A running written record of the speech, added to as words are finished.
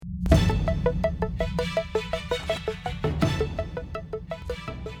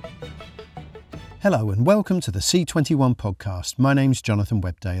Hello and welcome to the C21 podcast. My name's Jonathan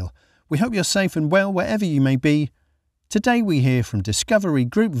Webdale. We hope you're safe and well wherever you may be. Today we hear from Discovery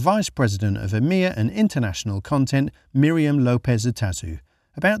Group Vice President of EMEA and International Content, Miriam Lopez Atazu,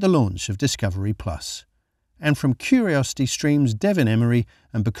 about the launch of Discovery Plus. And from Curiosity Stream's Devin Emery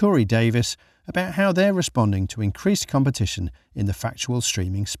and Bakuri Davis about how they're responding to increased competition in the factual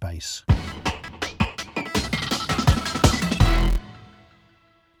streaming space.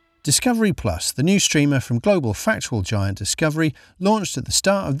 Discovery Plus, the new streamer from global factual giant Discovery, launched at the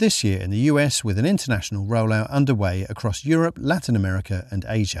start of this year in the US with an international rollout underway across Europe, Latin America and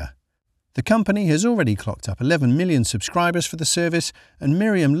Asia. The company has already clocked up 11 million subscribers for the service, and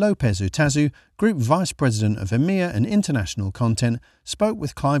Miriam Lopez Atazu, Group Vice President of EMEA and International Content, spoke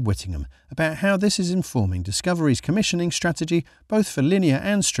with Clive Whittingham about how this is informing Discovery's commissioning strategy both for linear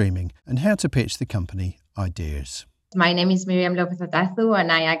and streaming and how to pitch the company ideas. My name is Miriam Lopez Atazu, and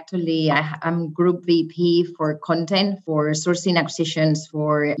I'm Group VP for content for sourcing acquisitions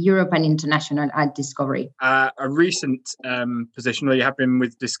for Europe and international at Discovery. A recent position where you have been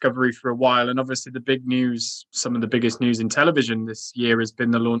with Discovery for a while, and obviously the big news, some of the biggest news in television this year has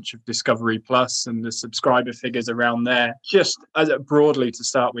been the launch of Discovery Plus and the subscriber figures around there. Just broadly to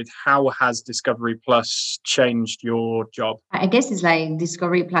start with, how has Discovery Plus changed your job? I guess it's like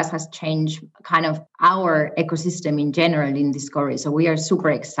Discovery Plus has changed kind of our ecosystem in general in Discovery. So we are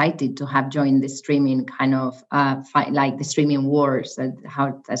super excited to have joined the streaming kind of like the streaming wars,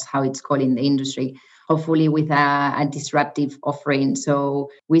 that's how it's called in the industry, hopefully with a disruptive offering.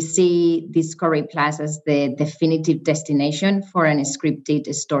 So we see Discovery Plus as the definitive destination for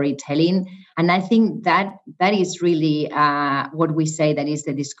unscripted storytelling. And I think that is really what we say that is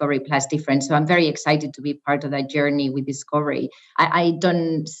the Discovery Plus difference. So I'm very excited to be part of that journey with Discovery. I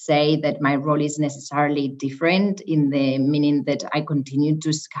don't say that my role is necessarily different in the meaning that I continue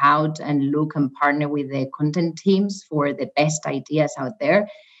to scout and look and partner with the content teams for the best ideas out there.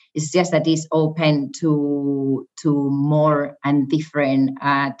 It's just that it's open to more and different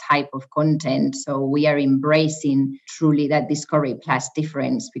type of content. So we are embracing truly that Discovery Plus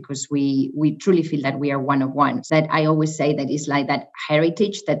difference because we truly feel that we are one of one. That I always say that it's like that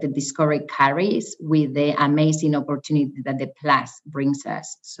heritage that the Discovery carries with the amazing opportunity that the Plus brings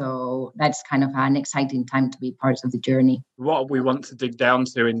us. So that's kind of an exciting time to be part of the journey. What we want to dig down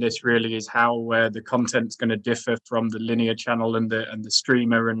to in this really is how the content's going to differ from the linear channel and the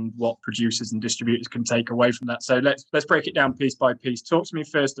streamer, and what producers and distributors can take away from that. So let's break it down piece by piece. Talk to me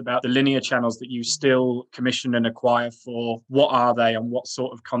first about the linear channels that you still commission and acquire for. What are they and what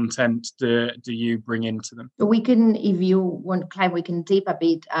sort of content do you bring into them? So we can, if you want, Clive, we can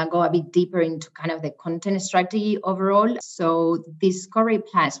go a bit deeper into kind of the content strategy overall. So Discovery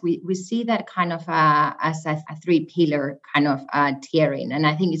Plus, we see that kind of as a three-pillar kind of tiering, and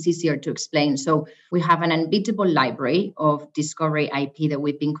I think it's easier to explain. So we have an unbeatable library of Discovery IP that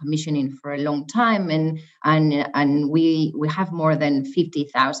we've been commissioning for a long time, and we have more than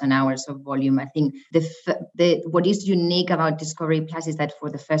 50,000 hours of volume. I think what is unique about Discovery Plus is that for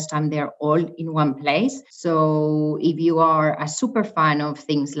the first time they're all in one place. So if you are a super fan of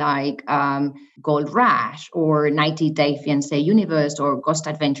things like Gold Rush or 90 Day Fiancé Universe or Ghost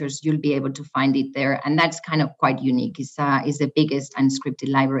Adventures, you'll be able to find it there, and that's kind of quite unique. It's the biggest unscripted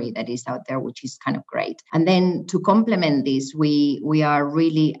library that is out there, which is kind of great. And then to complement this, we are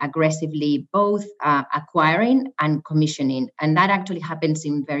really aggressively both acquiring and commissioning, and that actually happens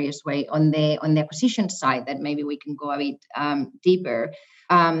in various ways. On the acquisition side, that maybe we can go a bit deeper.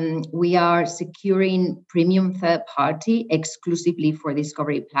 We are securing premium third party exclusively for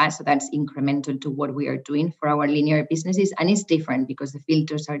Discovery Plus. So that's incremental to what we are doing for our linear businesses. And it's different because the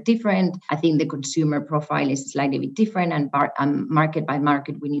filters are different. I think the consumer profile is slightly bit different, and market by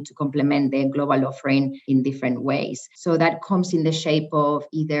market, we need to complement the global offering in different ways. So that comes in the shape of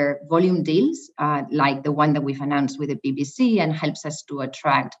either volume deals, like the one that we've announced with the BBC, and helps us to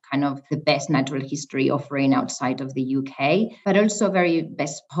attract kind of the best natural history offering outside of the UK, but also very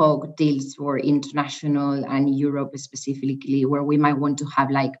bespoke deals for international and Europe specifically, where we might want to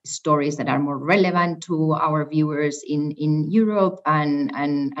have like stories that are more relevant to our viewers in Europe and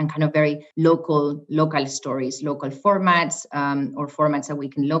kind of very local stories, local formats, or formats that we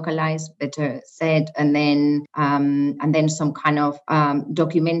can localize, better said, and then some kind of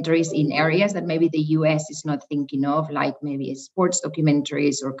documentaries in areas that maybe the US is not thinking of, like maybe sports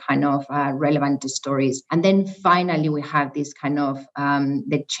documentaries or kind of relevant stories. And then finally, we have this kind of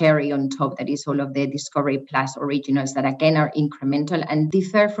the cherry on top that is all of the Discovery Plus originals that again are incremental and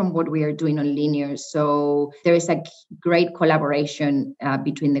differ from what we are doing on linear. So there is a great collaboration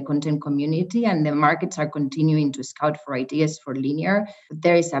between the content community, and the markets are continuing to scout for ideas for linear. But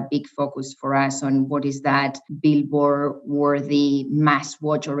there is a big focus for us on what is that billboard worthy mass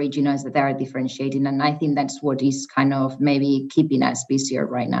watch originals that are differentiating. And I think that's what is kind of maybe keeping us busier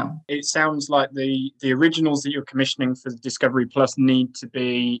right now. It sounds like the originals that you're commissioning for Discovery Plus need to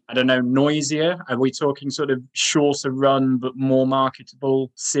be, I don't know, noisier. Are we talking sort of shorter run but more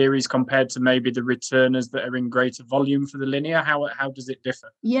marketable series compared to maybe the returners that are in greater volume for the linear? How does it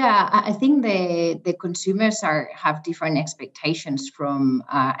differ? Yeah, I think the consumers have different expectations from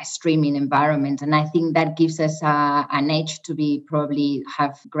a streaming environment, and I think that gives us an edge to be probably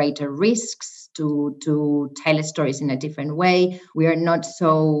have greater risks to tell stories in a different way. We are not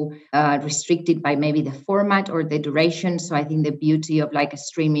so restricted by maybe the format or the duration. So I think the beauty of like a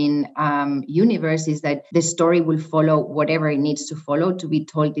streaming universe is that the story will follow whatever it needs to follow to be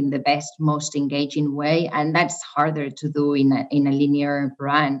told in the best, most engaging way. And that's harder to do in a linear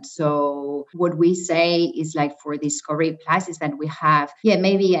brand. So what we say is like for Discovery Plus is that we have,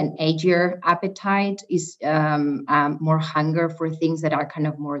 maybe an agier appetite, is more hunger for things that are kind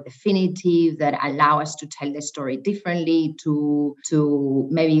of more definitive, that allow us to tell the story differently, to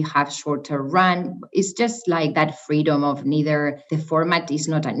maybe have shorter run. It's just like that freedom of neither the format is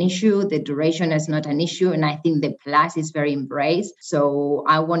not an issue, the duration is not an issue. And I think the plus is very embraced. So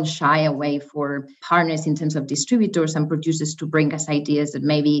I won't shy away for partners in terms of distributors and producers to bring us ideas that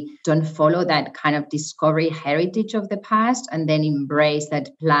maybe don't follow that kind of discovery heritage of the past and then embrace that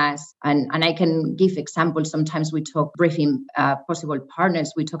plus. And I can give examples. Sometimes we talk briefing possible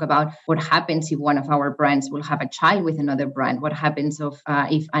partners. We talk about what happens if one of our brands will have a child with another brand. What happens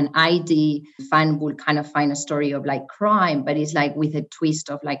if an ID fan will kind of find a story of like crime, but it's like with a twist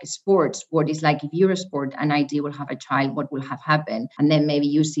of like sports. What is like if Eurosport, an ID will have a child, what will have happened? And then maybe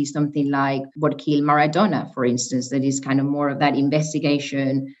you see something like What Killed Maradona, for instance, that is kind of more of that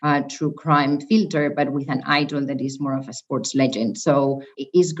investigation, true crime filter, but with an idol that is more of a sports legend. So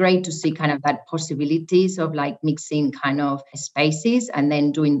it's great to see kind of that possibilities of like mixing kind of spaces and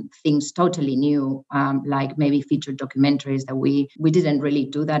then doing things totally new, like maybe featured documentaries that we didn't really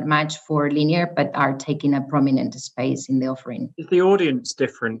do that much for linear, but are taking a prominent space in the offering. Is the audience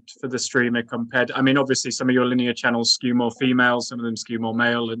different for the streamer compared? I mean, obviously some of your linear channels skew more female, some of them skew more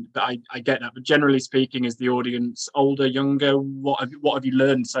male, and I get that. But generally speaking, is the audience older, younger? What have you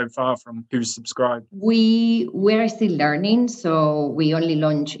learned so far from who's subscribed? We're still learning, so we only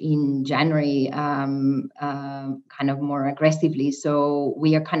launched in January, kind of more aggressively. So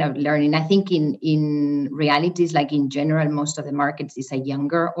we are kind of learning. I think in realities, like in general, most of the markets is a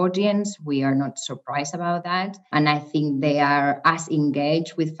younger audience. We are not surprised about that. And I think they are as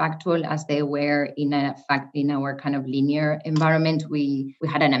engaged with Factual as they were in our kind of linear environment. We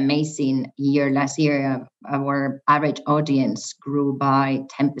had an amazing year last year. Our average audience grew by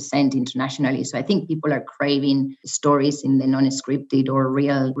 10% internationally. So I think people are craving stories in the non-scripted or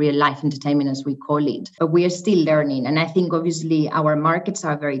real life entertainment, as we call it. But we are still learning. And I think obviously our markets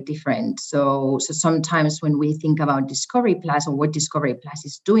are very different. So sometimes when we think about Discovery Plus or what Discovery Plus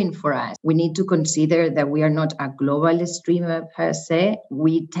is doing for us, we need to consider that we are not a global streamer per se.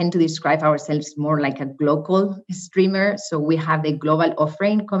 We tend to describe ourselves more like a global streamer. So we have the global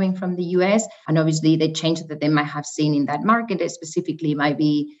offering coming from the US, and obviously the change that they might have seen in that market specifically might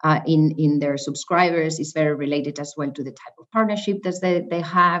be in their subscribers is very related as well to the type of partnership that they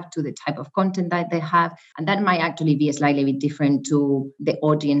have, to the type of content that they have. And that might actually be a slightly bit different to the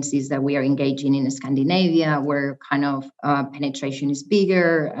audiences that we are engaging in Scandinavia, where kind of penetration is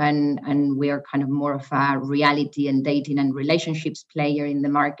bigger and we are kind of more of a reality and dating and relationships player in the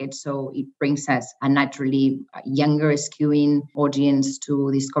market. So it brings us a naturally younger skewing audience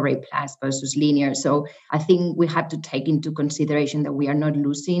to Discovery Plus versus linear. So I think we have to take into consideration that we are not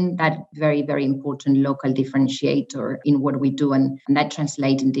losing that very, very important local differentiator in what we do, and that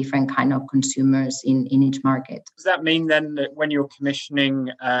translates in different kind of consumers in each market. Does that mean then that when you're commissioning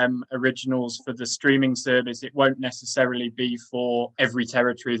originals for the streaming service, it won't necessarily be for every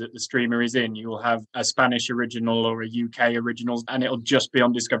territory that the streamer is in? You'll have a Spanish original or a UK original, and it'll just be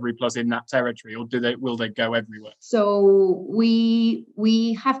on Discovery Plus in that territory, or will they go everywhere? So we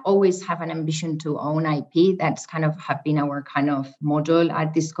have always have an ambition to own IP. That's kind of have been our kind of model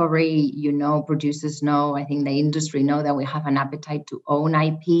at Discovery. Producers know, I think the industry know that we have an appetite to own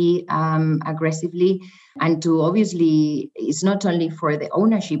IP aggressively. And to obviously, it's not only for the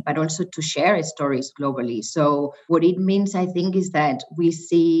ownership, but also to share stories globally. So what it means, I think, is that we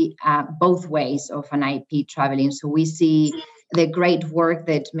see both ways of an IP traveling. So we see the great work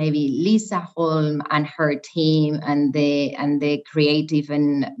that maybe Lisa Holm and her team and the creative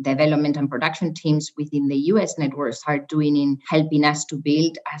and development and production teams within the US networks are doing in helping us to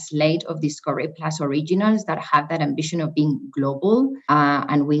build a slate of Discovery Plus originals that have that ambition of being global.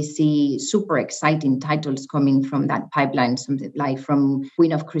 And we see super exciting titles coming from that pipeline, something like from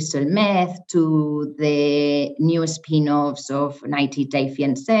Queen of Crystal Meth to the new spin-offs of 90 Day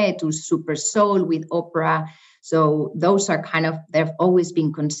Fiancé to Super Soul with Oprah. So those are they've always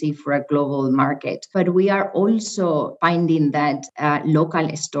been conceived for a global market. But we are also finding that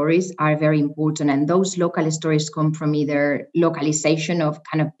local stories are very important. And those local stories come from either localization of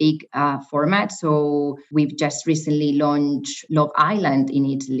big formats. So we've just recently launched Love Island in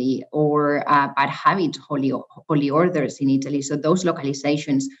Italy or Bad Habit Holy Orders in Italy. So those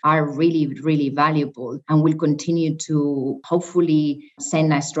localizations are really, really valuable and will continue to hopefully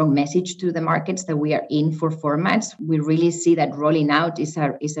send a strong message to the markets that we are in for formats. We really see that rolling out is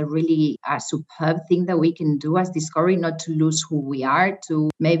a really superb thing that we can do as Discovery, not to lose who we are, to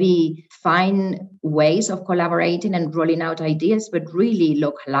maybe find ways of collaborating and rolling out ideas, but really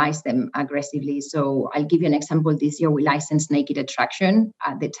localize them aggressively. So I'll give you an example. This year we licensed Naked Attraction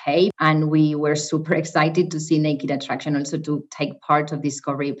at the tape, and we were super excited to see Naked Attraction also to take part of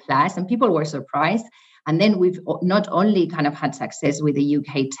Discovery Plus, and people were surprised. And then we've not only had success with the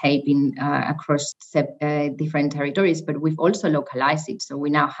UK tape across different territories, but we've also localized it. So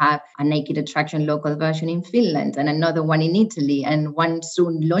we now have a Naked Attraction local version in Finland and another one in Italy and one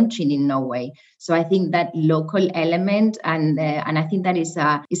soon launching in Norway. So I think that local element and I think that is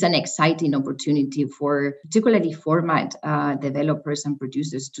an exciting opportunity for particularly format developers and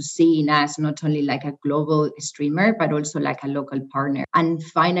producers to see in us not only like a global streamer, but also like a local partner. And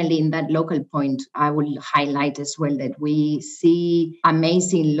finally, in that local point, I will highlight as well that we see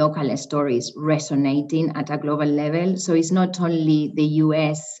amazing local stories resonating at a global level. So it's not only the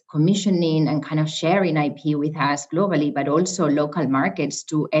US commissioning and sharing IP with us globally, but also local markets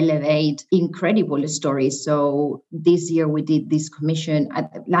to elevate incredible stories. So this year we did this commission,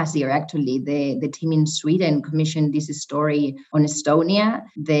 last year actually, the team in Sweden commissioned this story on Estonia,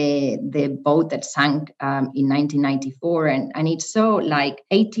 the boat that sank in 1994. And it's so like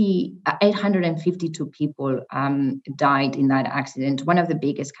 852 people died in that accident, one of the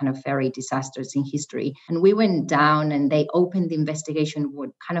biggest ferry disasters in history. And we went down and they opened the investigation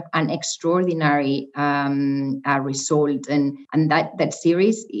with an extraordinary result. And that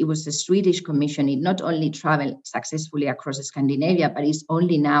series, it was a Swedish commission. It not only traveled successfully across Scandinavia, but it's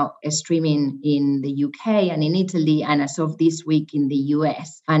only now streaming in the UK and in Italy, and as of this week in the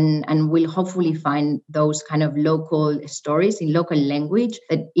US. And we'll hopefully find those local stories in local language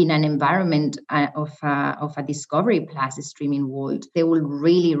that in an environment of a Discovery Plus streaming world, they will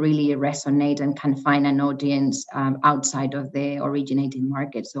really, really resonate and can find an audience outside of the originating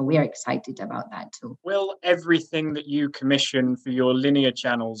market. So we are excited about that too. Will everything that you commission for your linear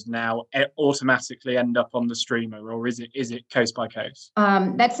channels now automatically end up on the streamer, or is it coast by coast?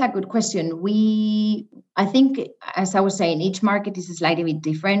 That's a good question. I think, as I was saying, each market is slightly bit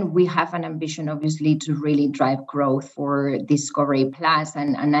different. We have an ambition, obviously, to really drive growth for Discovery Plus,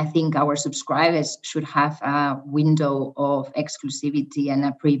 and I think our subscribers should have a window of exclusivity and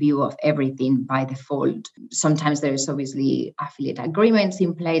a preview of everything by default. Sometimes there's obviously affiliate agreements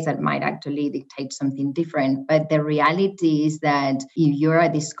in place that might actually dictate something different, but the reality is that if you're a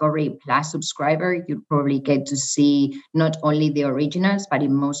Discovery Plus subscriber, you probably get to see not only the originals, but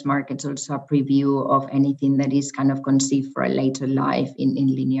in most markets also a preview of anything that is conceived for a later life in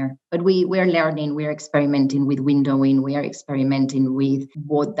linear. But we're learning, we're experimenting with windowing, we are experimenting with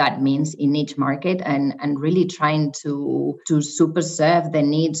what that means in each market, and really trying to super serve the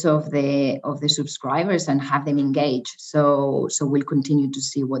needs of the subscribers and have them engage. So we'll continue to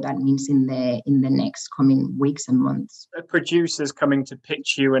see what that means in the next coming weeks and months. Producers coming to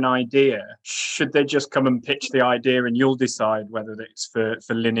pitch you an idea, should they just come and pitch the idea and you'll decide whether it's for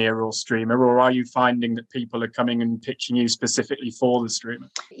linear or streamer, or are you finding that people are coming and pitching you specifically for the streamer?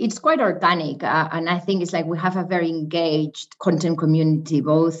 It's quite organic, and I think it's like we have a very engaged content community,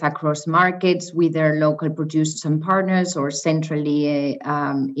 both across markets with their local producers and partners, or centrally,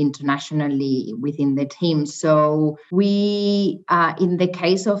 internationally within the team. So we, in the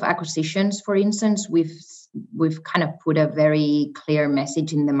case of acquisitions, for instance, we've we've kind of put a very clear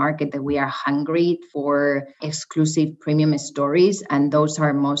message in the market that we are hungry for exclusive premium stories, and those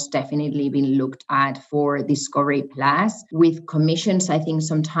are most definitely being looked at for Discovery Plus. With commissions, I think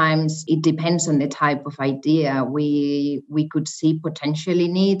sometimes it depends on the type of idea we could see potentially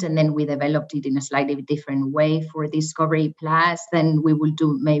need, and then we developed it in a slightly different way for Discovery Plus than we will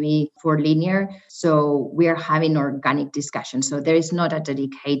do maybe for linear. So we are having organic discussion. So there is not a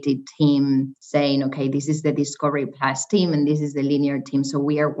dedicated team saying, okay, this is the Discovery Plus team and this is the linear team. So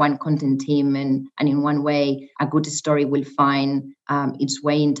we are one content team, and in one way, a good story will find its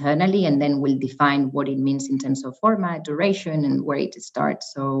way internally, and then we'll define what it means in terms of format, duration, and where it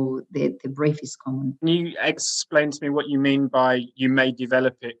starts. So the brief is common. Can you explain to me what you mean by you may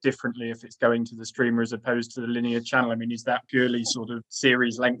develop it differently if it's going to the streamer as opposed to the linear channel? I mean, is that purely sort of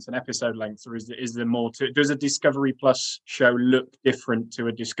series length and episode length, or is there more to it? Does a Discovery Plus show look different to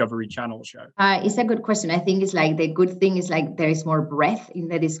a Discovery Channel show? It's a good question. I think it's like the good thing is like there is more breadth in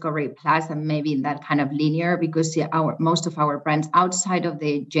the Discovery Plus and maybe in that kind of linear, because most of our brands outside of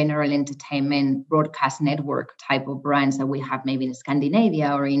the general entertainment broadcast network type of brands that we have maybe in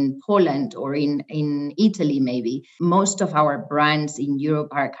Scandinavia or in Poland or in Italy, maybe most of our brands in Europe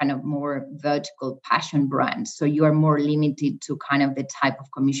are kind of more vertical passion brands. So you are more limited to kind of the type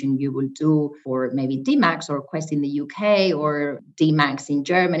of commission you will do for maybe D-Max or Quest in the UK or D-Max in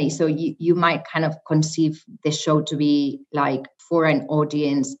Germany. So you might kind of conceive the show to be like for an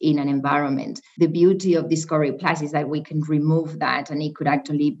audience in an environment. The beauty of Discovery Plus is that we can remove that and it could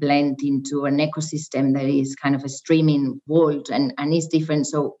actually blend into an ecosystem that is kind of a streaming world and is different.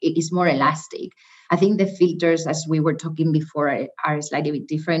 So it is more elastic. I think the filters, as we were talking before, are slightly bit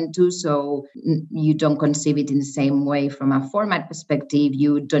different too. So you don't conceive it in the same way from a format perspective.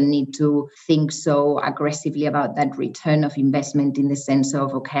 You don't need to think so aggressively about that return of investment in the sense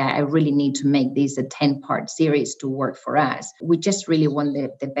of, okay, I really need to make this a 10-part series to work for us. We just really want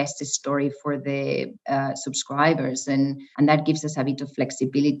the best story for the subscribers. And that gives us a bit of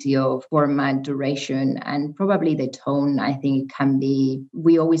flexibility of format, duration, and probably the tone. I think it can be,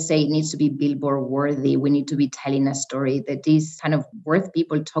 we always say it needs to be billboard worthy. We need to be telling a story that is kind of worth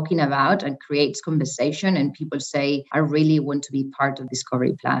people talking about and creates conversation, and people say, I really want to be part of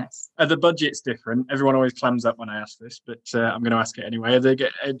Discovery Plus. Are the budgets different? Everyone always clams up when I ask this, but I'm going to ask it anyway.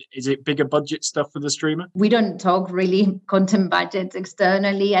 Is it bigger budget stuff for the streamer? We don't talk really content budgets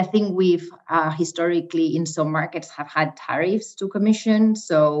externally. I think we've historically in some markets have had tariffs to commission.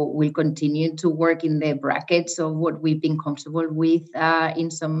 So we'll continue to work in the brackets of what we've been comfortable with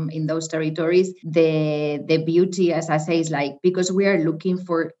in those territories. The beauty, as I say, is like, because we are looking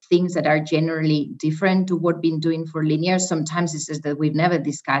for things that are generally different to what we've been doing for linear. Sometimes it's just that we've never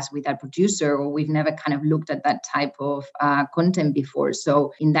discussed with a producer or we've never kind of looked at that type of content before.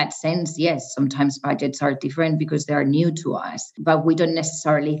 So in that sense, yes, sometimes budgets are different because they are new to us. But we don't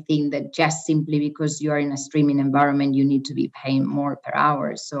necessarily think that just simply because you are in a streaming environment, you need to be paying more per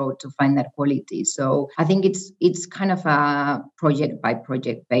hour. So to find that quality. So I think it's kind of a project by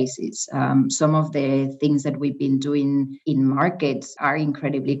project basis. Some of the things that we've been doing in markets are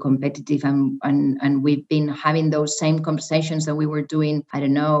incredibly competitive, and we've been having those same conversations that we were doing, I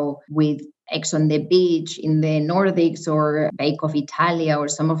don't know, with Ex on the Beach in the Nordics or Bake Off Italia or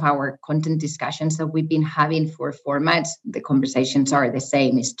some of our content discussions that we've been having for formats. The conversations are the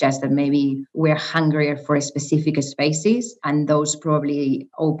same. It's just that maybe we're hungrier for specific spaces, and those probably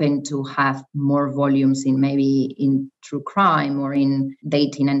open to have more volumes in true crime or in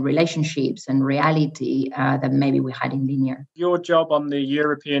dating and relationships and reality than maybe we had in linear. Your job on the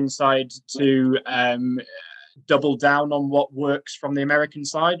European side to double down on what works from the American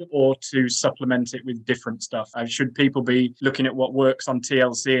side, or to supplement it with different stuff? Should people be looking at what works on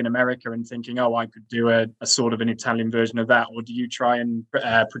TLC in America and thinking, oh, I could do a sort of an Italian version of that? Or do you try and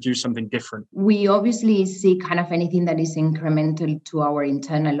produce something different? We obviously see kind of anything that is incremental to our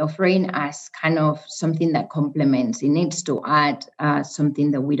internal offering as kind of something that complements. It needs to add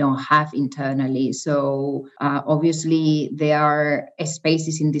something that we don't have internally. So obviously there are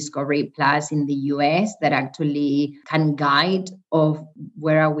spaces in Discovery Plus in the US that actually can guide of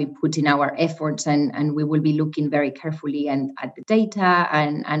where are we putting our efforts, and we will be looking very carefully at the data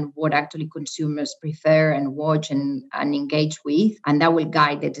and what actually consumers prefer and watch and engage with, and that will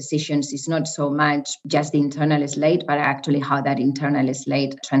guide the decisions. It's not so much just the internal slate, but actually how that internal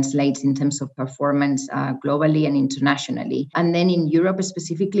slate translates in terms of performance globally and internationally. And then in Europe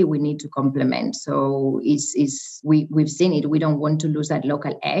specifically, we need to complement. So we've seen it. We don't want to lose that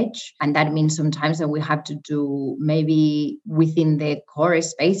local edge, and that means sometimes that we have to do maybe within within the core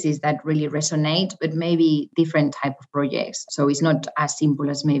spaces that really resonate, but maybe different type of projects. So it's not as simple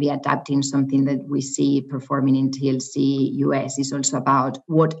as maybe adapting something that we see performing in TLC US. It's also about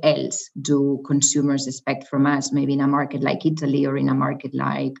what else do consumers expect from us, maybe in a market like Italy or in a market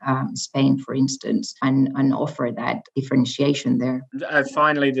like Spain, for instance, and offer that differentiation there.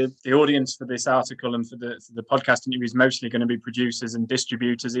 Finally, the audience for this article and for the podcast interview is mostly going to be producers and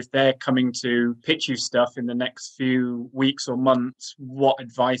distributors. If they're coming to pitch you stuff in the next few weeks or months, what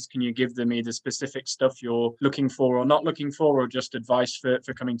advice can you give them, either specific stuff you're looking for or not looking for, or just advice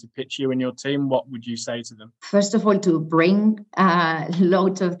for coming to pitch you and your team? What would you say to them? First of all, to bring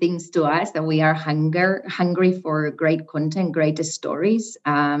loads of things to us, that we are hungry for great content, great stories.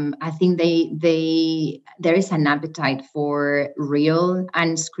 I think there is an appetite for real,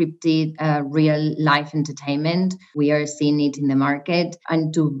 unscripted, real life entertainment. We are seeing it in the market,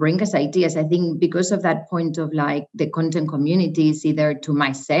 and to bring us ideas. I think because of that point of like the content community is either to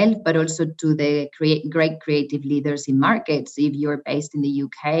myself, but also to the great creative leaders in markets. If you're based in the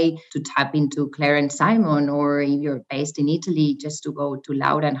UK, to tap into Claire and Simon, or if you're based in Italy, just to go to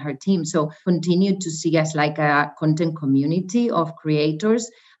Laura and her team. So continue to see us like a content community of creators,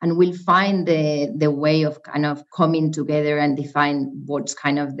 and we'll find the way of kind of coming together and define what's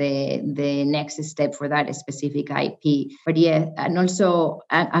kind of the next step for that specific IP. But yeah, and also,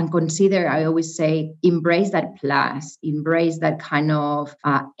 and consider, I always say, embrace that plus, embrace that kind of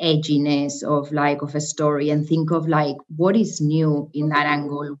edginess of a story, and think of like, what is new in that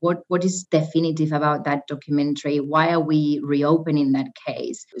angle? What is definitive about that documentary? Why are we reopening that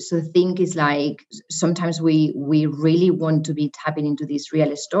case? So think is like, sometimes we really want to be tapping into these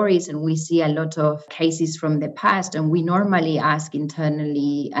real stories, and we see a lot of cases from the past, and we normally ask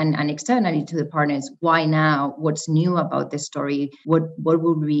internally and externally to the partners, why now? What's new about the story? What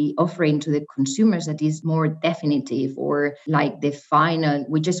would we offering to the consumers that is more definitive, or like the final?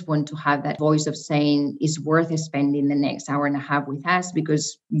 We just want to have that voice of saying it's worth spending the next hour and a half with us,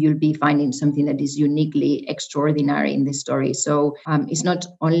 because you'll be finding something that is uniquely extraordinary in the story. So it's not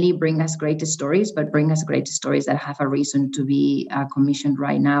only bring us great stories, but bring us great stories that have a reason to be commissioned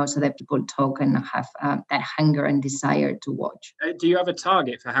right now, so that people talk and have that hunger and desire to watch. Do you have a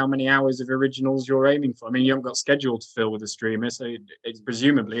target for how many hours of originals you're aiming for? I mean, you haven't got schedule to fill with a streamer, so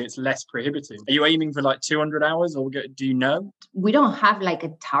presumably it's less prohibitive. Are you aiming for like 200 hours, or do you know? We don't have like a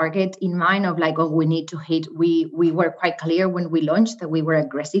target in mind of like, oh, we need to hit. We were quite clear when we launched that we were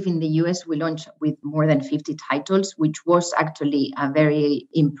aggressive in the US. We launched with more than 50 titles, which was actually a very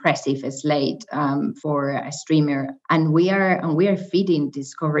impressive slate for a streamer. And we are feeding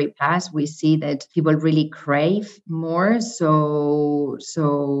Discovery Plus. We see that people really crave more.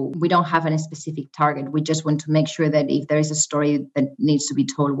 So we don't have any specific target. We just want to make sure that if there is a story that needs to be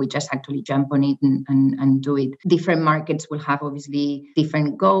told, we just actually jump on it and do it. Different markets will have obviously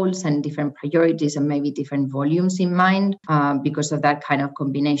different goals and different priorities, and maybe different volumes in mind because of that kind of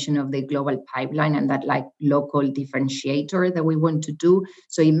combination of the global pipeline and that like local differentiator that we want to do.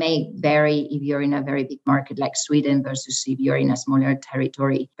 So it may vary if you're in a very big market like Sweden versus if you're in a smaller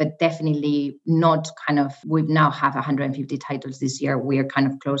territory, but definitely not kind of, we now have 150 titles this year. We are kind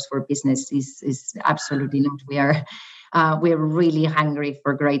of closed for business. Is absolutely not. We're really hungry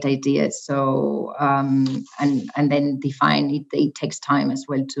for great ideas. So and then define it takes time as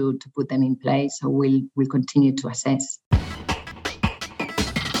well to put them in place. So we'll continue to assess.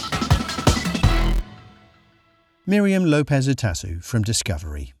 Miriam Lopez-Otasu from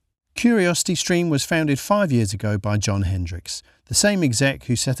Discovery. CuriosityStream was founded 5 years ago by John Hendricks, the same exec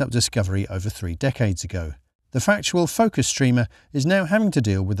who set up Discovery over 3 decades ago. The factual focus streamer is now having to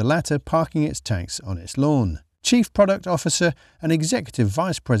deal with the latter parking its tanks on its lawn. Chief Product Officer and Executive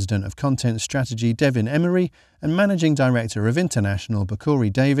Vice President of Content Strategy Devin Emery and Managing Director of International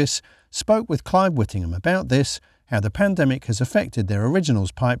Bakori Davis spoke with Clive Whittingham about this, how the pandemic has affected their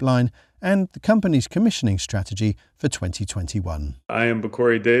originals pipeline, and the company's commissioning strategy for 2021. I am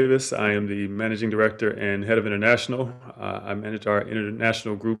Bakori Davis. I am the Managing Director and Head of International. I manage our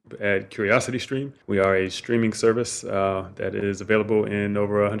international group at CuriosityStream. We are a streaming service that is available in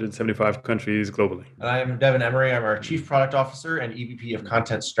over 175 countries globally. And I am Devin Emery. I'm our Chief Product Officer and EVP of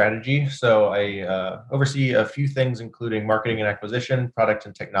Content Strategy. So I oversee a few things, including marketing and acquisition, product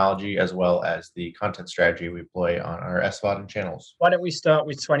and technology, as well as the content strategy we employ on our SVOD and channels. Why don't we start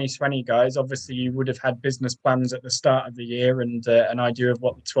with 2020, guys? Obviously, you would have had business plans at the start of the year and an idea of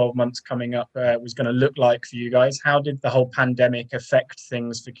what the 12 months coming up was going to look like for you guys. How did the whole pandemic affect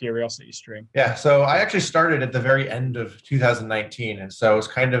things for CuriosityStream? Yeah, so I actually started at the very end of 2019, and so it was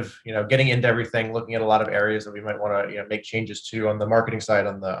kind of getting into everything, looking at a lot of areas that we might want to make changes to on the marketing side,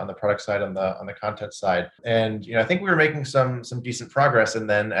 on the product side, on the content side, and I think we were making some decent progress. And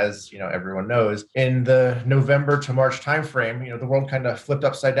then, as everyone knows, in the November to March timeframe, the world kind of flipped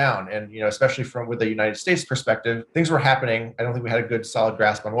upside down, and especially with the United States perspective, things were happening. I don't think we had a good solid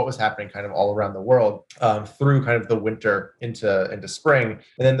grasp on what was happening kind of all around the world through kind of the winter into spring,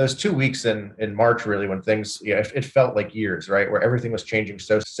 and then those 2 weeks in March, really, when things, it felt like years, right? Where everything was changing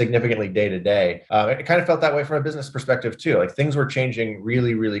so significantly day to day. It kind of felt that way from a business perspective too. Like things were changing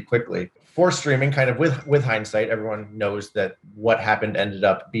really, really quickly. For streaming, kind of with hindsight, everyone knows that what happened ended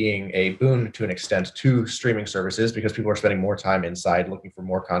up being a boon to an extent to streaming services because people are spending more time inside looking for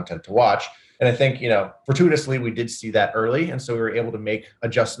more content to watch. And I think, fortuitously, we did see that early. And so we were able to make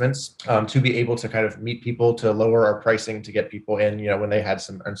adjustments to be able to kind of meet people, to lower our pricing, to get people in, when they had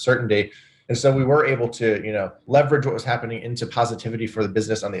some uncertainty. And so we were able to, leverage what was happening into positivity for the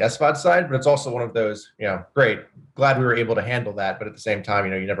business on the SVOD side. But it's also one of those, great, glad we were able to handle that. But at the same time,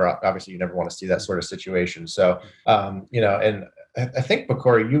 you never want to see that sort of situation. So, and I think,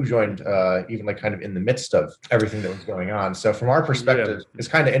 Bakori, you joined even like kind of in the midst of everything that was going on. So from our perspective, It's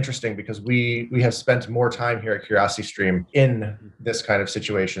kind of interesting because we have spent more time here at CuriosityStream in this kind of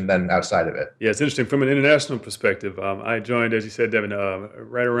situation than outside of it. Yeah, it's interesting. From an international perspective, I joined, as you said, Devin,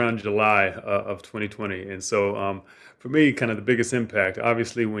 right around July of 2020. And so for me, kind of the biggest impact,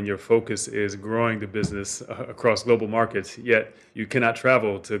 obviously, when your focus is growing the business across global markets, yet you cannot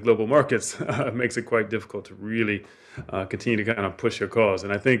travel to global markets, it makes it quite difficult to really continue to kind of push your cause.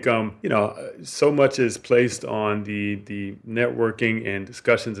 And I think, so much is placed on the networking and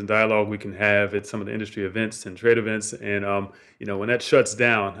discussions and dialogue we can have at some of the industry events and trade events. And, when that shuts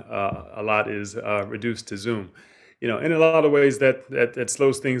down, a lot is reduced to Zoom. In a lot of ways that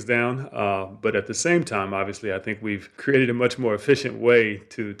slows things down. But at the same time, obviously, I think we've created a much more efficient way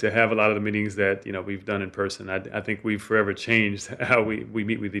to have a lot of the meetings that, we've done in person. I think we've forever changed how we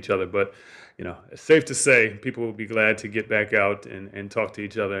meet with each other. But, it's safe to say people will be glad to get back out and talk to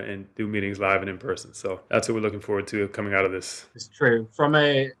each other and do meetings live and in person. So that's what we're looking forward to coming out of this. It's true. From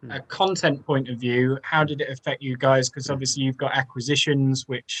a content point of view, how did it affect you guys? Because obviously you've got acquisitions,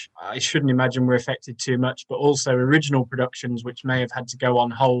 which I shouldn't imagine were affected too much, but also original productions, which may have had to go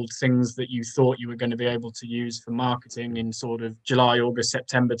on hold, things that you thought you were going to be able to use for marketing in sort of July, August,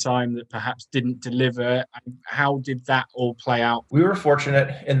 September time that perhaps didn't deliver. How did that all play out? We were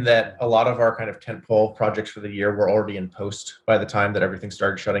fortunate in that a lot of our kind of tentpole projects for the year were already in post by the time that everything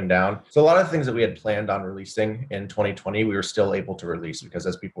started shutting down. So a lot of things that we had planned on releasing in 2020, we were still able to release because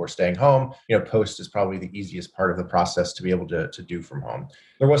as people were staying home, post is probably the easiest part of the process to be able to do from home.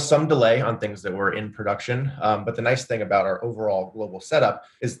 There was some delay on things that were in production, but the nice thing about our overall global setup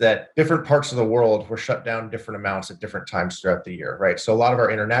is that different parts of the world were shut down different amounts at different times throughout the year, right? So a lot of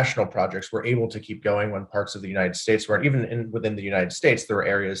our international projects were able to keep going when parts of the United States weren't. Even within the United States, there were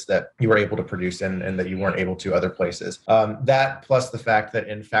areas that you were able to produce in and that you weren't able to other places. That plus the fact that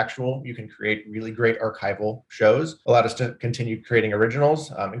in Factual, you can create really great archival shows allowed us to continue creating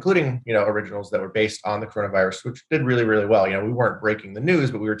originals, including, originals that were based on the coronavirus, which did really, really well. We weren't breaking the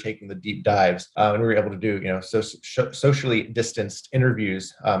news, but we were taking the deep dives and we were able to do, socially distanced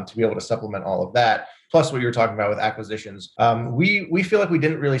interviews to be able to supplement all of that. Plus what you were talking about with acquisitions. We feel like we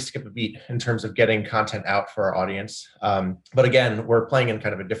didn't really skip a beat in terms of getting content out for our audience. But again, we're playing in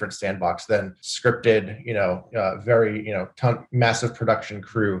kind of a different sandbox than scripted, very, massive production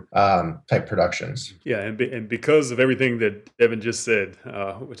crew type productions. Yeah, and because of everything that Devin just said,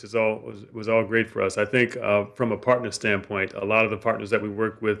 which was all great for us, I think from a partner standpoint, a lot of the partners that we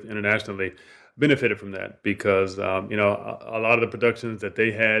work with internationally benefited from that because, a lot of the productions that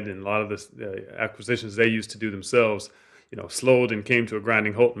they had and a lot of the acquisitions they used to do themselves, slowed and came to a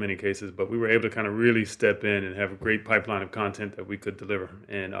grinding halt in many cases, but we were able to kind of really step in and have a great pipeline of content that we could deliver.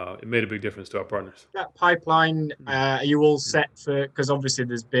 And it made a big difference to our partners. That pipeline, are you all set for, because obviously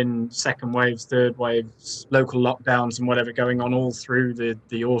there's been second waves, third waves, local lockdowns and whatever going on all through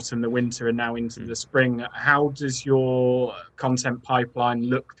the autumn, the winter, and now into the spring. How does your content pipeline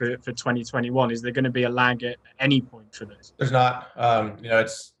look for 2021? Is there going to be a lag at any point for this? There's not.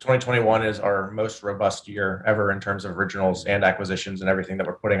 It's 2021 is our most robust year ever in terms of originals and acquisitions and everything that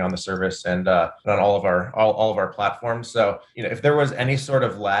we're putting on the service and on all of our platforms. So, if there was any sort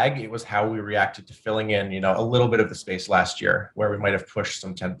of lag, it was how we reacted to filling in, a little bit of the space last year where we might have pushed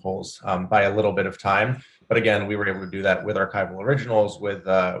some tentpoles by a little bit of time. But again, we were able to do that with archival originals, with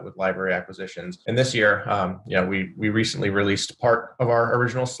library acquisitions. And this year, we recently released part of our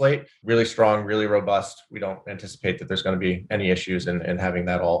original slate, really strong, really robust. We don't anticipate that there's going to be any issues in having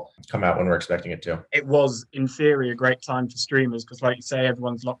that all come out when we're expecting it to. It was, in theory, a great time for streamers because, like you say,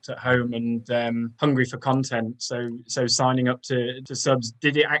 everyone's locked at home and hungry for content. So signing up to subs,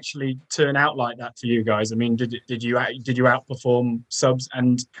 did it actually turn out like that for you guys? I mean, did you outperform subs,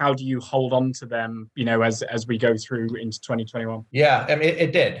 and how do you hold on to them, as we go through into 2021? Yeah, I mean,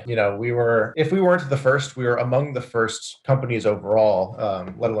 it did. If we weren't the first, we were among the first companies overall,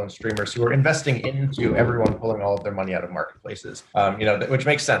 let alone streamers, who were investing into everyone pulling all of their money out of marketplaces. Which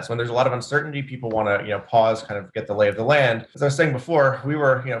makes sense. When there's a lot of uncertainty, people want to, pause, kind of get the lay of the land. As I was saying before, we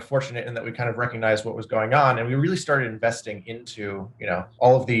were, fortunate in that we kind of recognized what was going on, and we really started investing into,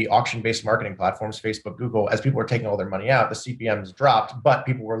 all of the auction-based marketing platforms, Facebook, Google. As people were taking all their money out, the CPMs dropped, but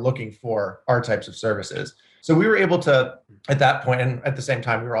people were looking for our types of services. So we were able to, at that point, and at the same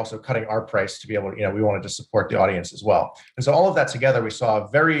time, we were also cutting our price to be able to, we wanted to support the audience as well. And so all of that together, we saw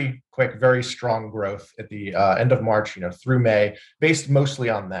very quick, very strong growth at the end of March, through May, based mostly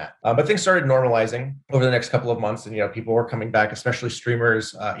on that. But things started normalizing over the next couple of months, and, people were coming back, especially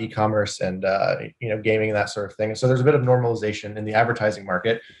streamers, e-commerce, and, gaming and that sort of thing. And so there's a bit of normalization in the advertising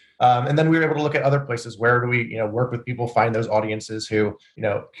market. And then we were able to look at other places. Where do we, work with people, find those audiences who,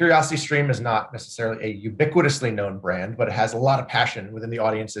 CuriosityStream is not necessarily a ubiquitously known brand, but it has a lot of passion within the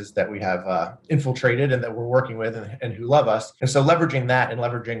audiences that we have infiltrated and that we're working with and who love us. And so leveraging that and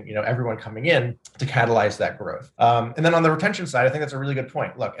leveraging, everyone coming in to catalyze that growth. And then on the retention side, I think that's a really good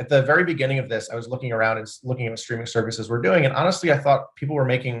point. Look, at the very beginning of this, I was looking around and looking at what streaming services we're doing. And honestly, I thought people were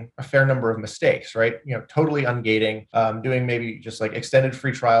making a fair number of mistakes, right? Totally ungating, doing maybe just like extended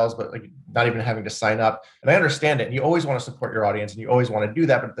free trials, but like not even having to sign up. And I understand it. And you always want to support your audience and you always want to do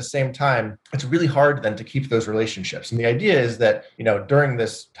that. But at the same time, it's really hard then to keep those relationships. And the idea is that, during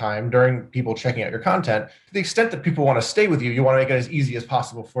this time, during people checking out your content, to the extent that people want to stay with you, you want to make it as easy as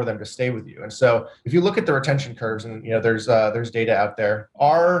possible for them to stay with you. And so if you look at the retention curves, and there's data out there,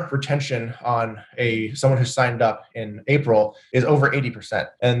 our retention on someone who signed up in April is over 80%.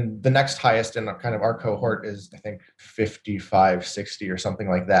 And the next highest in kind of our cohort is, I think, 55, 60 or something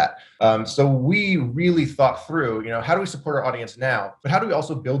like that. So we really thought through, how do we support our audience now, but how do we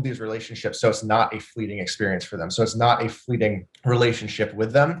also build these relationships so it's not a fleeting experience for them, so it's not a fleeting relationship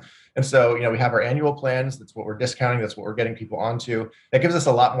with them. And so, we have our annual plans. That's what we're discounting. That's what we're getting people onto. That gives us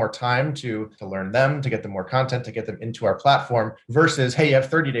a lot more time to learn them, to get them more content, to get them into our platform versus, hey, you have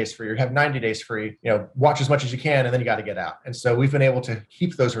 30 days free or you have 90 days free, watch as much as you can, and then you got to get out. And so we've been able to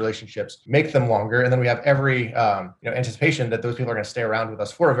keep those relationships, make them longer. And then we have every, anticipation that those people are going to stay around with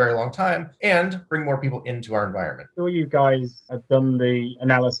us for a very long time and bring more people into our environment. Sure, you guys have done the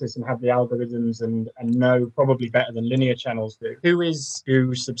analysis and have the algorithms and know probably better than linear channels do.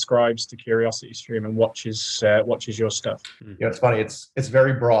 Who subscribes to CuriosityStream and watches your stuff? It's funny. It's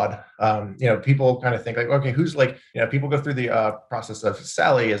very broad. People kind of think like, okay, who's like, people go through the process of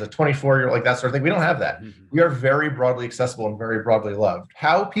Sally as a 24-year-old, like that sort of thing. We don't have that. Mm-hmm. We are very broadly accessible and very broadly loved.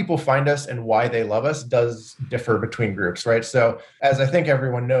 How people find us and why they love us does differ between groups, right? So as I think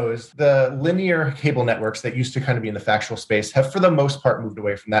everyone knows, the linear cable networks that used to kind of be in the factual space have for the most part moved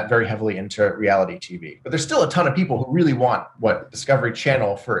away from that very heavily into reality TV. But there's still a ton of people who really want what Discovery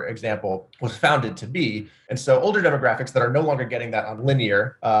Channel, for example, was founded to be. And so older demographics that are no longer getting that on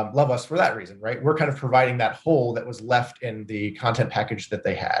linear love us for that reason, right? We're kind of providing that hole that was left in the content package that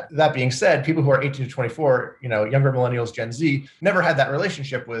they had. That being said, people who are 18 to 24, younger millennials, Gen Z, never had that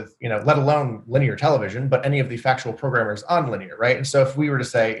relationship with, let alone linear television, but any of the factual programmers on linear, right? And so if we were to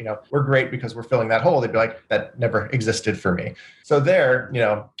say, we're great because we're filling that hole, they'd be like, that never existed for me. So there,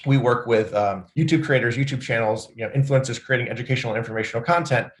 we work with YouTube creators, YouTube channels, influencers creating educational and informational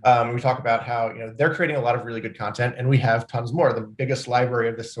content. We talk about how, they're creating a lot of really good content, and we have tons more, the biggest library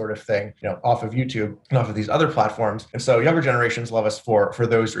of this sort of thing, off of YouTube and off of these other platforms. And so younger generations love us for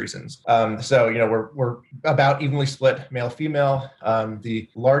those reasons. We're about evenly split male, female. The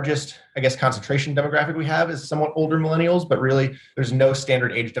largest, concentration demographic we have is somewhat older millennials, but really there's no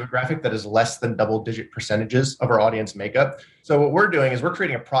standard age demographic that is less than double-digit percentages of our audience makeup. So what we're doing is we're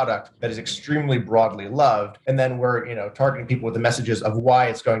creating a product that is extremely broadly loved, and then we're targeting people with the messages of why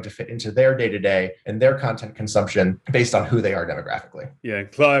it's going to fit into their day-to-day and their content consumption based on who they are demographically. Yeah,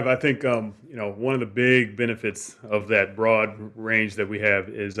 Clive, I think one of the big benefits of that broad range that we have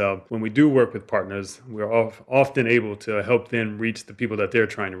is when we do work with partners, we're often able to help them reach the people that they're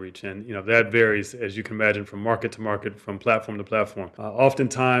trying to reach, and that varies, as you can imagine, from market to market, from platform to platform.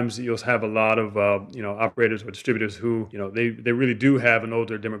 Oftentimes, you'll have a lot of operators or distributors who they they really do have an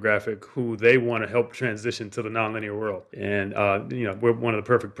older demographic who they want to help transition to the nonlinear world. And, we're one of the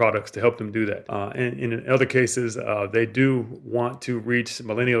perfect products to help them do that. And in other cases, they do want to reach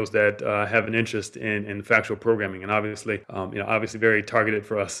millennials that have an interest in factual programming. And obviously, very targeted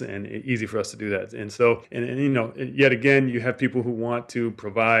for us and easy for us to do that. And so, yet again, you have people who want to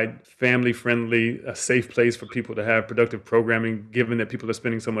provide family-friendly, a safe place for people to have productive programming, given that people are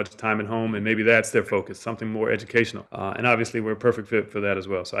spending so much time at home, and maybe that's their focus, something more educational. And obviously, we're a perfect fit for that as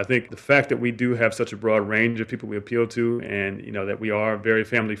well. So I think the fact that we do have such a broad range of people we appeal to, and that we are very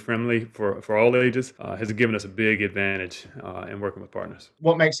family-friendly for all ages, has given us a big advantage in working with partners.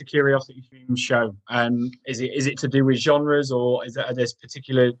 What makes a Curiosity Stream show? Is it to do with genres, or are there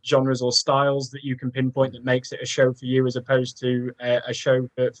particular genres or styles that you can pinpoint that makes it a show for you as opposed to a show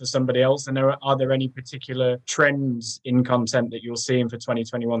for somebody else? And are there any particular trends in content that you're seeing for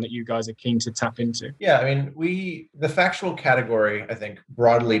 2021 that you guys are keen to tap into? Yeah, I mean, the factual category, I think,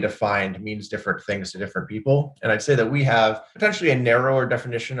 broadly defined, means different things to different people. And I'd say that we have potentially a narrower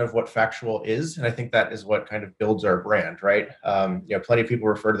definition of what factual is. And I think that is what kind of builds our brand, right? Plenty of people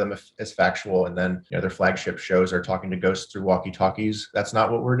refer to them as factual, and then their flagship shows are talking to ghosts through walkie-talkies. That's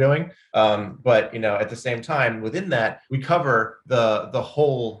not what we're doing. But at the same time, within that, we cover the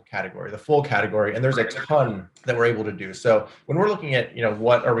whole category, the full category, and there's a ton that we're able to do. So when we're looking at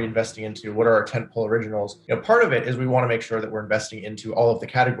what are we investing into, what are our tentpole originals, part of it is we want to make sure that we're investing into all of the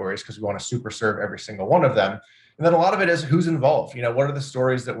categories because we want to super serve every single one of them. And then a lot of it is who's involved. What are the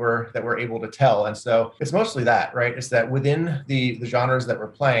stories that we're able to tell? And so it's mostly that, right? It's that within the genres that we're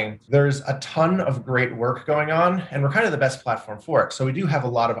playing, there's a ton of great work going on, and we're kind of the best platform for it. So we do have a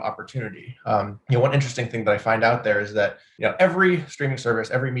lot of opportunity. One interesting thing that I find out there is that every streaming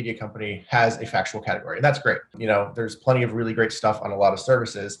service, every media company has a factual category, and that's great. There's plenty of really great stuff on a lot of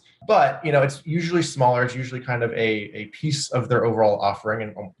services, but it's usually smaller. It's usually kind of a piece of their overall offering,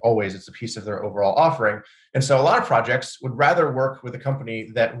 and always it's a piece of their overall offering. And so a lot of projects would rather work with a company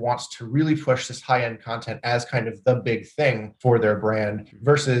that wants to really push this high-end content as kind of the big thing for their brand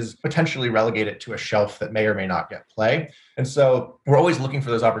versus potentially relegate it to a shelf that may or may not get play. And so we're always looking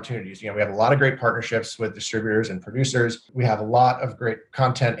for those opportunities. We have a lot of great partnerships with distributors and producers. We have a lot of great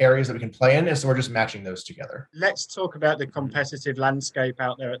content areas that we can play in. And so we're just matching those together. Let's talk about the competitive landscape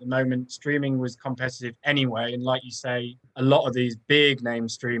out there at the moment. Streaming was competitive anyway. And like you say, a lot of these big name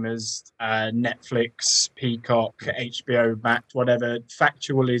streamers, Netflix, Peacock, HBO Max, whatever,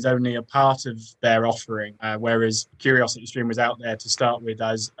 factual is only a part of their offering. Whereas Curiosity Stream was out there to start with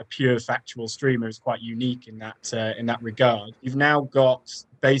as a pure factual streamer. Is quite unique in that regard. You've now got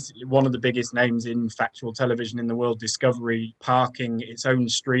basically one of the biggest names in factual television in the world, Discovery, parking its own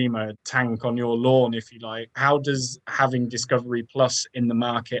streamer tank on your lawn, if you like. How does having Discovery Plus in the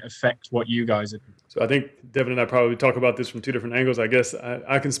market affect what you guys are doing? So I think Devin and I probably talk about this from two different angles. I guess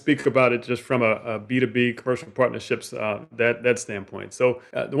I can speak about it just from a B2B commercial partnerships, that standpoint. So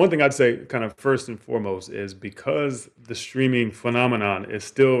the one thing I'd say kind of first and foremost is because the streaming phenomenon is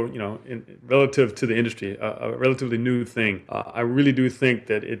still, relative to the industry, a relatively new thing. I really do think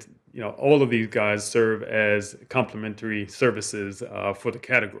that it's, all of these guys serve as complementary services for the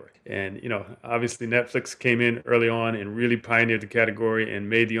category. And, obviously Netflix came in early on and really pioneered the category and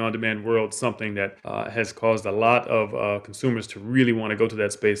made the on-demand world something that has caused a lot of consumers to really want to go to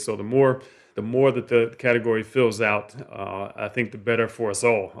that space. So the more that the category fills out, I think the better for us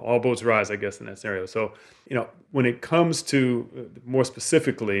all. All boats rise, I guess, in that scenario. So, when it comes to more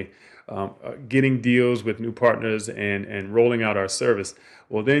specifically getting deals with new partners and rolling out our service,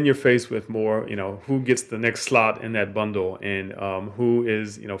 well, then you're faced with more, who gets the next slot in that bundle and who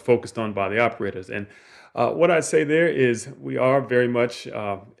is, focused on by the operators. And what I'd say there is we are very much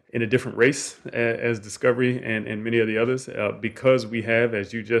in a different race as Discovery and many of the others because we have,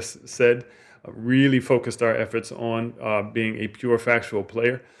 as you just said, really focused our efforts on being a pure factual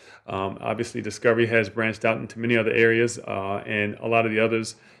player. Obviously, Discovery has branched out into many other areas, and a lot of the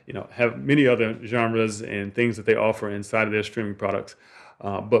others, have many other genres and things that they offer inside of their streaming products.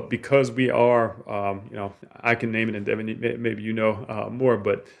 But because we are, I can name it, and Devin, maybe more,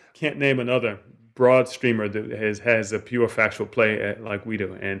 but can't name another broad streamer that has a pure factual play like we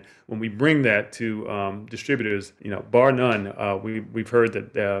do. And when we bring that to distributors, bar none, we've heard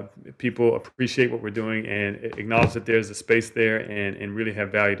that people appreciate what we're doing and acknowledge that there's a space there and really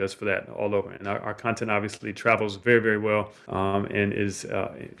have valued us for that all over. And our content obviously travels very, very well and is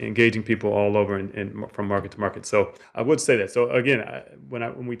engaging people all over and from market to market. So I would say that. So again,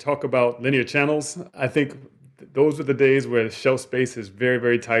 when we talk about linear channels, I think those are the days where the shelf space is very,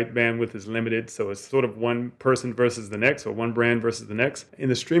 very tight, bandwidth is limited. So it's sort of one person versus the next, or one brand versus the next. In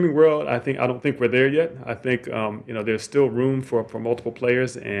the streaming world, I don't think we're there yet. I think there's still room for multiple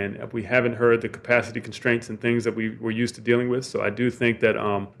players, and we haven't heard the capacity constraints and things that we were used to dealing with. So I do think that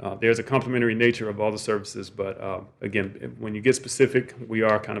there's a complementary nature of all the services. But again, when you get specific, we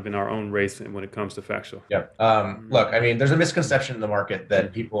are kind of in our own race when it comes to factual. Yeah. Look, I mean, there's a misconception in the market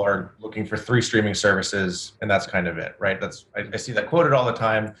that people are looking for 3 streaming services and that's kind of it, right? I see that quoted all the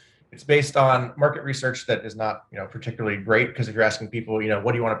time. It's based on market research that is not, particularly great, because if you're asking people,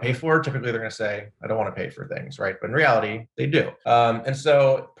 what do you want to pay for? Typically, they're going to say, I don't want to pay for things, right? But in reality, they do. And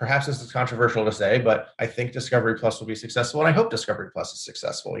so perhaps this is controversial to say, but I think Discovery Plus will be successful, and I hope Discovery Plus is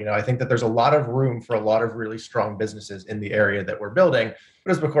successful. I think that there's a lot of room for a lot of really strong businesses in the area that we're building.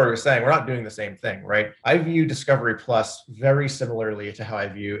 But as Bakory was saying, we're not doing the same thing, right? I view Discovery Plus very similarly to how I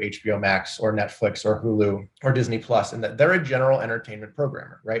view HBO Max or Netflix or Hulu or Disney Plus, in that they're a general entertainment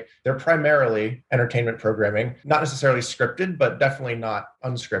programmer, right? They're primarily entertainment programming, not necessarily scripted, but definitely not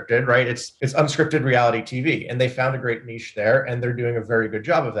unscripted, right? It's unscripted reality TV, and they found a great niche there, and they're doing a very good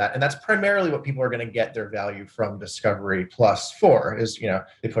job of that. And that's primarily what people are going to get their value from Discovery Plus for, is,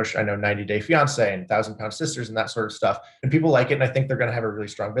 they push, 90 Day Fiance and 1,000 Pound Sisters and that sort of stuff. And people like it, and I think they're going to have a really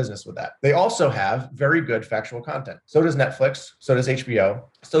strong business with that. They also have very good factual content. So does Netflix, so does HBO,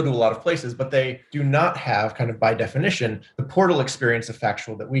 so do a lot of places, but they do not have, kind of by definition, the portal experience of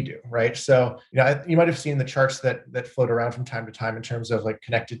factual that we do, right? So, you might have seen the charts that float around from time to time in terms of like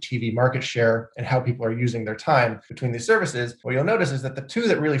connected TV market share and how people are using their time between these services. What you'll notice is that the two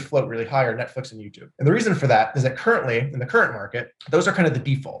that really float really high are Netflix and YouTube. And the reason for that is that currently, in the current market, those are kind of the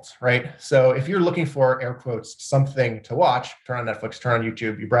defaults, right? So if you're looking for, air quotes, something to watch, turn on Netflix, turn on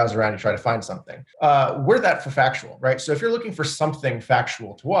YouTube, you browse around, you try to find something. We're that for factual, right? So if you're looking for something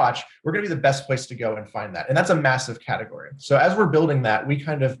factual to watch, we're going to be the best place to go and find that. And that's a massive category. So as we're building that, we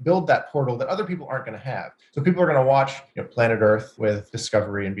kind of build that portal that other people aren't going to have. So people are going to watch Planet Earth with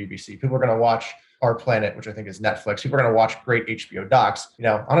Discovery and BBC. People are going to watch Our Planet, which I think is Netflix. People are going to watch great HBO docs.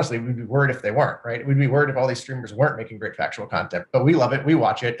 Honestly, we'd be worried if they weren't, right? We'd be worried if all these streamers weren't making great factual content, but we love it. We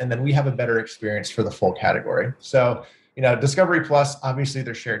watch it. And then we have a better experience for the full category. So, Discovery Plus, obviously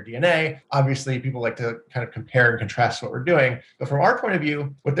there's shared DNA. Obviously, people like to kind of compare and contrast what we're doing. But from our point of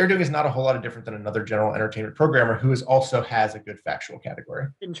view, what they're doing is not a whole lot different than another general entertainment programmer who also has a good factual category.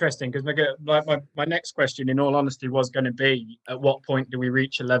 Interesting, because my next question, in all honesty, was going to be, at what point do we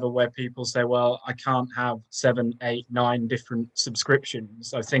reach a level where people say, well, I can't have 7, 8, 9 different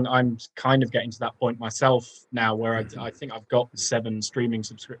subscriptions? I think I'm kind of getting to that point myself now, where I think I've got 7 streaming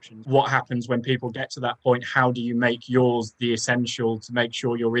subscriptions. What happens when people get to that point? How do you make yours the essential to make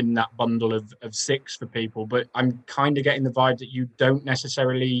sure you're in that bundle of 6 for people? But I'm kind of getting the vibe that you don't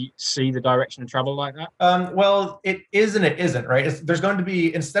necessarily see the direction of travel like that. Well, it is and it isn't, right? There's going to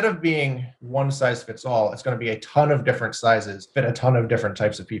be, instead of being one size fits all, it's going to be a ton of different sizes, fit a ton of different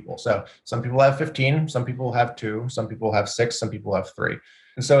types of people. So some people have 15, some people have 2, some people have 6, some people have 3.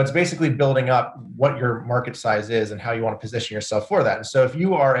 And so it's basically building up what your market size is and how you want to position yourself for that. And so if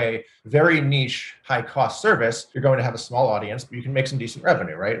you are a very niche, high cost service, you're going to have a small audience, but you can make some decent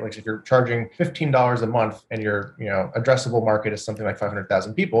revenue, right? Like if you're charging $15 a month and your addressable market is something like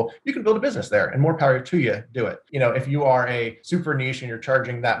 500,000 people, you can build a business there, and more power to you, do it. If you are a super niche and you're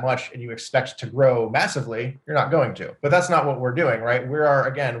charging that much and you expect to grow massively, you're not going to. But that's not what we're doing, right?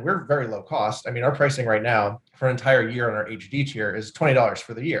 We're very low cost. I mean, our pricing right now for an entire year on our HD tier is $20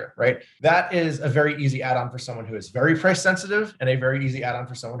 for the year, right? That is a very easy add-on for someone who is very price sensitive, and a very easy add-on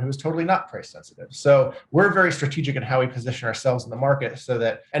for someone who is totally not price sensitive. So we're very strategic in how we position ourselves in the market, so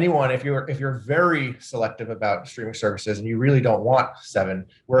that anyone, if you're very selective about streaming services and you really don't want 7,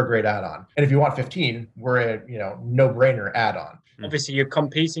 we're a great add-on. And if you want 15, we're a no-brainer add-on. Obviously, you're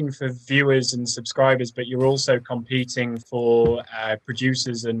competing for viewers and subscribers, but you're also competing for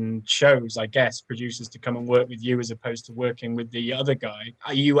producers and shows, I guess, producers to come and work with you as opposed to working with the other guy.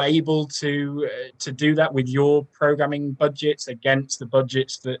 Are you able to do that with your programming budgets against the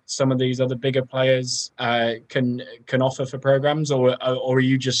budgets that some of these other bigger players can offer for programs, or are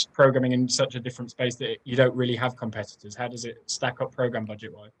you just programming in such a different space that you don't really have competitors? How does it stack up program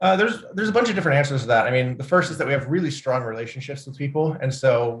budget-wise? There's a bunch of different answers to that. I mean, the first is that we have really strong relationships with people, and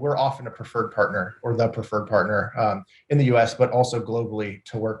so we're often a preferred partner, or the preferred partner in the US, but also globally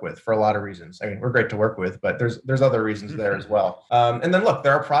to work with for a lot of reasons. I mean, we're great to work with, but there's other reasons there as well. And then look,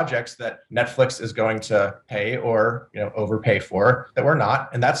 there are projects that Netflix is going to pay or overpay for that we're not,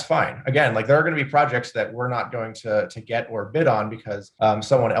 and that's fine. Again, like there are going to be projects that we're not going to get or bid on because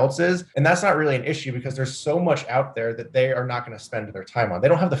someone else is. And that's not really an issue because there's so much out there that they are not going to spend their time on. They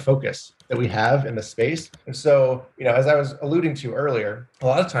don't have the focus that we have in the space. And so, as I was alluding to earlier, a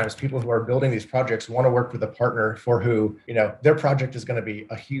lot of times people who are building these projects want to work with a partner for who, their project is going to be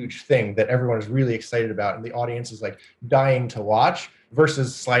a huge thing that everyone is really excited about and the audience is like dying to watch,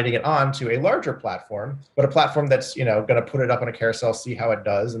 versus sliding it on to a larger platform, but a platform that's, going to put it up on a carousel, see how it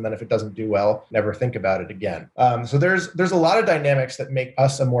does. And then if it doesn't do well, never think about it again. So there's a lot of dynamics that make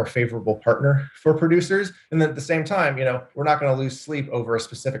us a more favorable partner for producers. And then at the same time, we're not going to lose sleep over a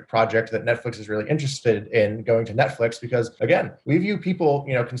specific project that Netflix is really interested in going to Netflix, because again, we view people,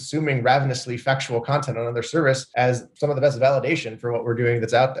 consuming ravenously factual content on another service as some of the best validation for what we're doing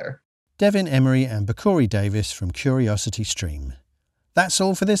that's out there. Devin Emery and Bakori Davis from CuriosityStream. That's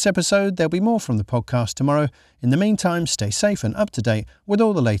all for this episode. There'll be more from the podcast tomorrow. In the meantime, stay safe and up to date with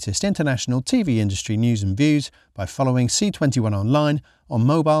all the latest international TV industry news and views by following C21 online, on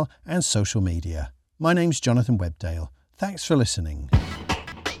mobile and social media. My name's Jonathan Webdale. Thanks for listening.